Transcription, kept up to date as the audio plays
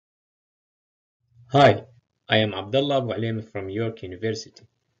Hi, I am Abdullah Abuolaim from York University,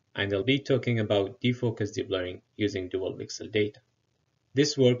 and I'll be talking about defocus deblurring using dual pixel data.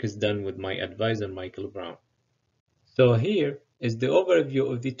 This work is done with my advisor Michael Brown. So here is the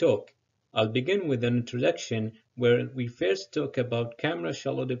overview of the talk. I'll begin with an introduction where we first talk about camera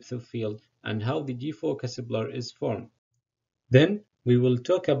shallow depth of field and how the defocus blur is formed. Then we will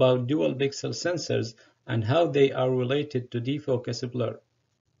talk about dual pixel sensors and how they are related to defocus blur.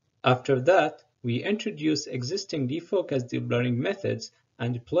 After that, we introduce existing defocus deblurring methods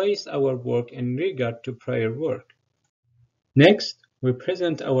and place our work in regard to prior work. Next, we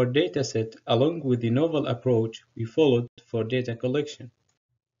present our dataset along with the novel approach we followed for data collection.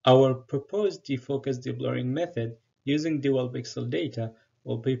 Our proposed defocus deblurring method using dual pixel data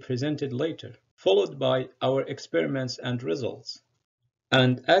will be presented later, followed by our experiments and results.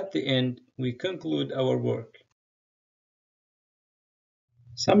 And at the end, we conclude our work.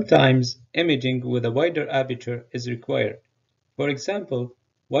 Sometimes imaging with a wider aperture is required. For example,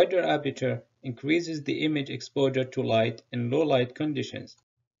 wider aperture increases the image exposure to light in low light conditions.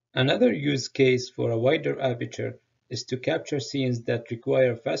 Another use case for a wider aperture is to capture scenes that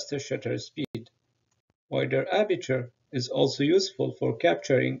require faster shutter speed. Wider aperture is also useful for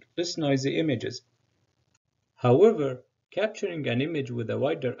capturing less noisy images. However, capturing an image with a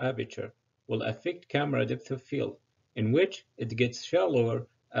wider aperture will affect camera depth of field, in which it gets shallower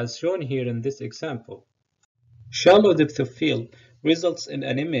as shown here in this example. Shallow depth of field results in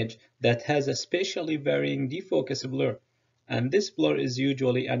an image that has a spatially varying defocus blur, and this blur is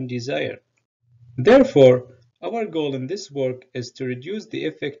usually undesired. Therefore, our goal in this work is to reduce the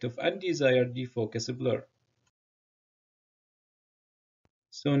effect of undesired defocus blur.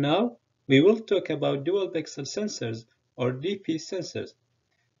 So now we will talk about dual pixel sensors or DP sensors.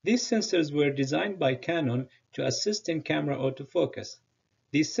 These sensors were designed by Canon to assist in camera autofocus.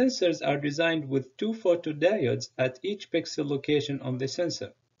 These sensors are designed with two photodiodes at each pixel location on the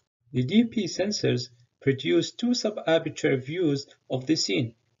sensor. The DP sensors produce two sub-aperture views of the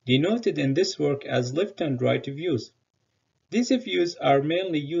scene, denoted in this work as left and right views. These views are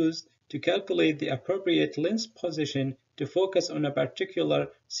mainly used to calculate the appropriate lens position to focus on a particular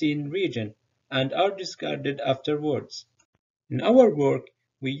scene region and are discarded afterwards. In our work,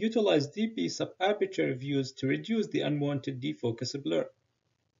 we utilize DP sub-aperture views to reduce the unwanted defocus blur.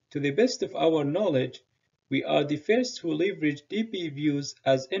 To the best of our knowledge, we are the first who leverage DP views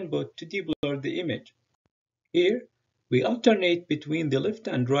as input to deblur the image. Here, we alternate between the left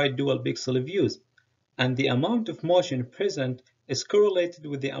and right dual pixel views, and the amount of motion present is correlated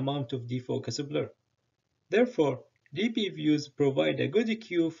with the amount of defocus blur. Therefore, DP views provide a good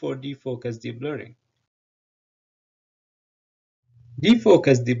cue for defocus deblurring.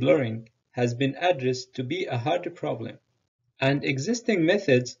 Defocus deblurring has been addressed to be a hard problem, and existing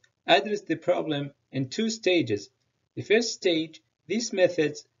methods address the problem in two stages. The first stage, these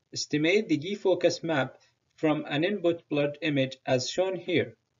methods estimate the defocus map from an input blurred image as shown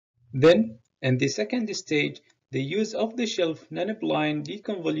here. Then, in the second stage, they use off-the-shelf non-blind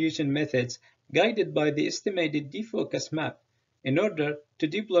deconvolution methods guided by the estimated defocus map in order to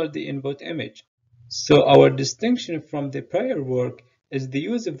deblur the input image. So our distinction from the prior work is the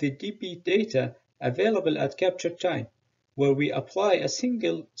use of the DP data available at capture time, where we apply a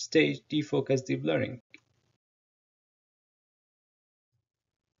single-stage defocus deblurring.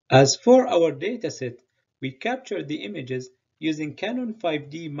 As for our dataset, we capture the images using Canon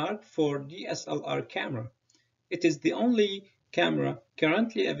 5D Mark IV DSLR camera. It is the only camera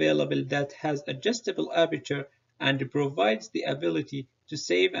currently available that has adjustable aperture and provides the ability to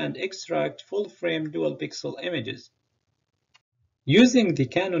save and extract full-frame dual-pixel images. Using the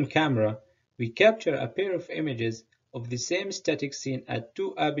Canon camera, we capture a pair of images of the same static scene at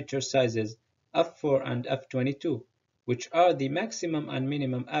two aperture sizes, f4 and f22, which are the maximum and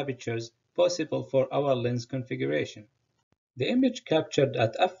minimum apertures possible for our lens configuration. The image captured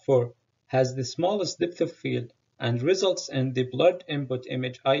at f4 has the smallest depth of field and results in the blurred input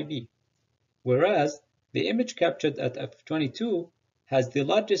image IB, whereas the image captured at f22 has the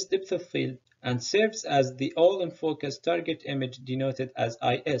largest depth of field and serves as the all-in-focus target image denoted as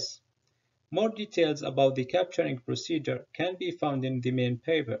IS. More details about the capturing procedure can be found in the main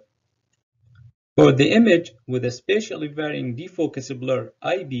paper. For the image with a spatially varying defocus blur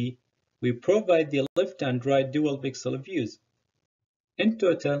IB, we provide the left and right dual pixel views. In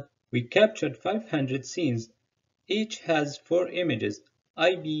total, we captured 500 scenes. Each has 4 images,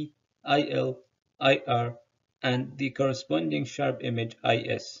 IB, IL, IR, and the corresponding sharp image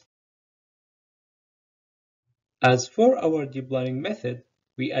IS. As for our deblurring method,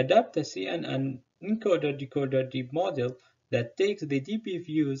 we adapt a CNN encoder-decoder deep model that takes the DP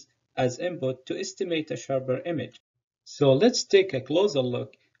views as input to estimate a sharper image. So let's take a closer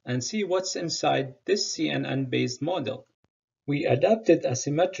look and see what's inside this CNN-based model. We adopted a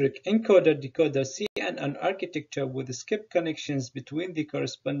symmetric encoder-decoder CNN architecture with skip connections between the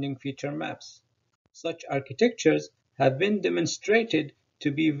corresponding feature maps. Such architectures have been demonstrated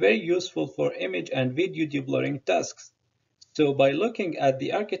to be very useful for image and video deblurring tasks. So by looking at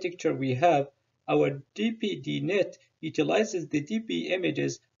the architecture we have, our DPDNet utilizes the DP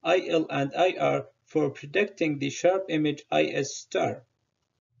images IL and IR for predicting the sharp image IS star.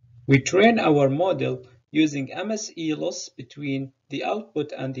 We train our model using MSE loss between the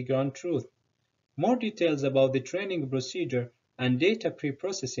output and the ground truth. More details about the training procedure and data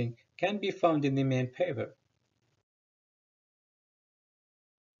pre-processing can be found in the main paper.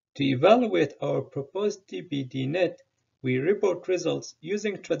 To evaluate our proposed DPDNet, we report results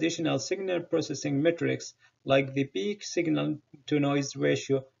using traditional signal processing metrics like the peak signal-to-noise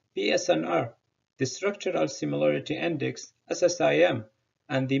ratio (PSNR), the structural similarity index (SSIM),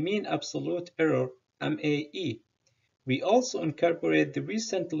 and the mean absolute error (MAE). We also incorporate the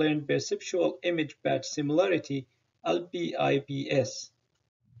recent learned perceptual image patch similarity (LPIPS).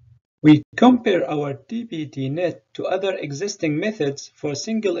 We compare our DPDNet to other existing methods for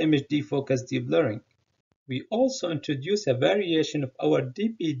single-image defocus deblurring. We also introduce a variation of our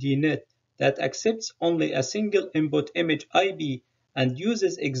DPDNet that accepts only a single input image IB and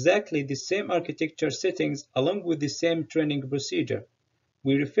uses exactly the same architecture settings along with the same training procedure.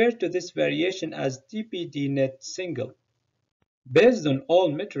 We refer to this variation as DPDNet single. Based on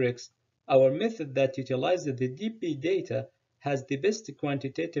all metrics, our method that utilizes the DP data has the best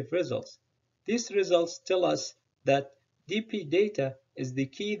quantitative results. These results tell us that DP data is the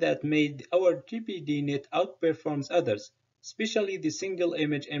key that made our DPDNet outperforms others, especially the single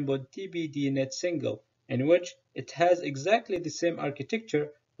image input DPDNet single, in which it has exactly the same architecture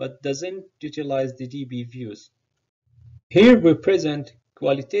but doesn't utilize the DP views. Here we present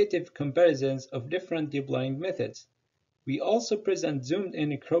qualitative comparisons of different deblurring methods. We also present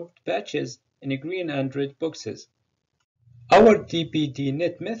zoomed-in cropped patches in green and red boxes. Our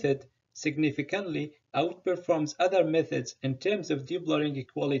DPDNet method significantly outperforms other methods in terms of deblurring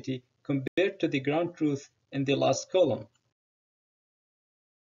quality compared to the ground truth in the last column.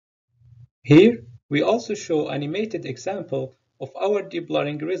 Here, we also show an animated example of our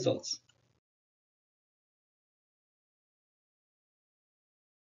deblurring results.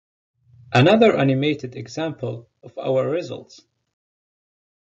 Another animated example of our results.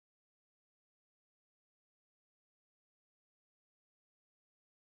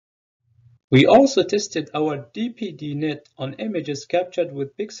 We also tested our DPDNet on images captured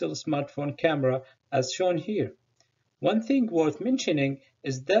with Pixel smartphone camera as shown here. One thing worth mentioning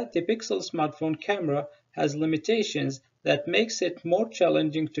is that the Pixel smartphone camera has limitations that makes it more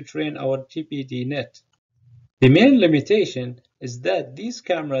challenging to train our DPDNet. The main limitation is that these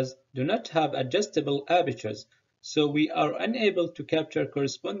cameras do not have adjustable apertures, so we are unable to capture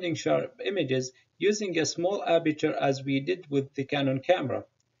corresponding sharp images using a small aperture as we did with the Canon camera.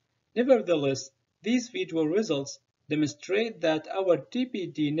 Nevertheless, these visual results demonstrate that our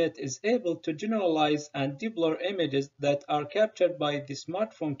DPDNet is able to generalize and deblur images that are captured by the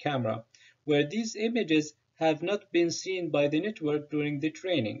smartphone camera, where these images have not been seen by the network during the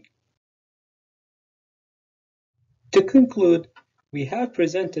training. To conclude, we have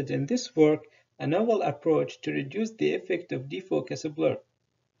presented in this work a novel approach to reduce the effect of defocus blur.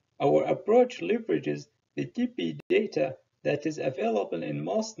 Our approach leverages the DP data that is available in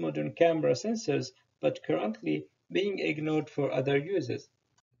most modern camera sensors but currently being ignored for other uses.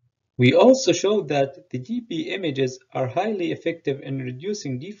 We also showed that the DP images are highly effective in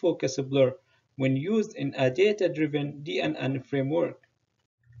reducing defocus blur when used in a data-driven DNN framework.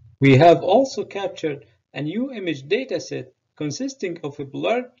 We have also captured a new image dataset consisting of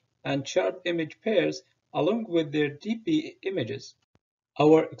blurred and sharp image pairs along with their DP images.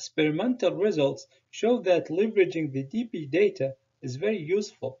 Our experimental results show that leveraging the DP data is very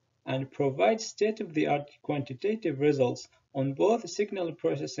useful and provides state-of-the-art quantitative results on both signal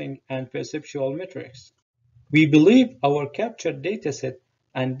processing and perceptual metrics. We believe our captured dataset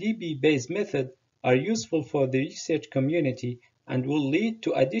and DB-based method are useful for the research community and will lead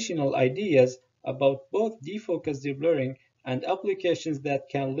to additional ideas about both defocus deblurring and applications that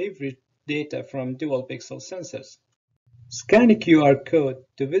can leverage data from dual pixel sensors. Scan a QR code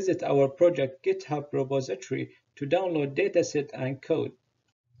to visit our project GitHub repository to download dataset and code.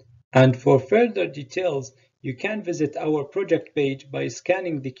 And for further details, you can visit our project page by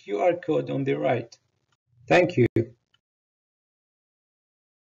scanning the QR code on the right. Thank you.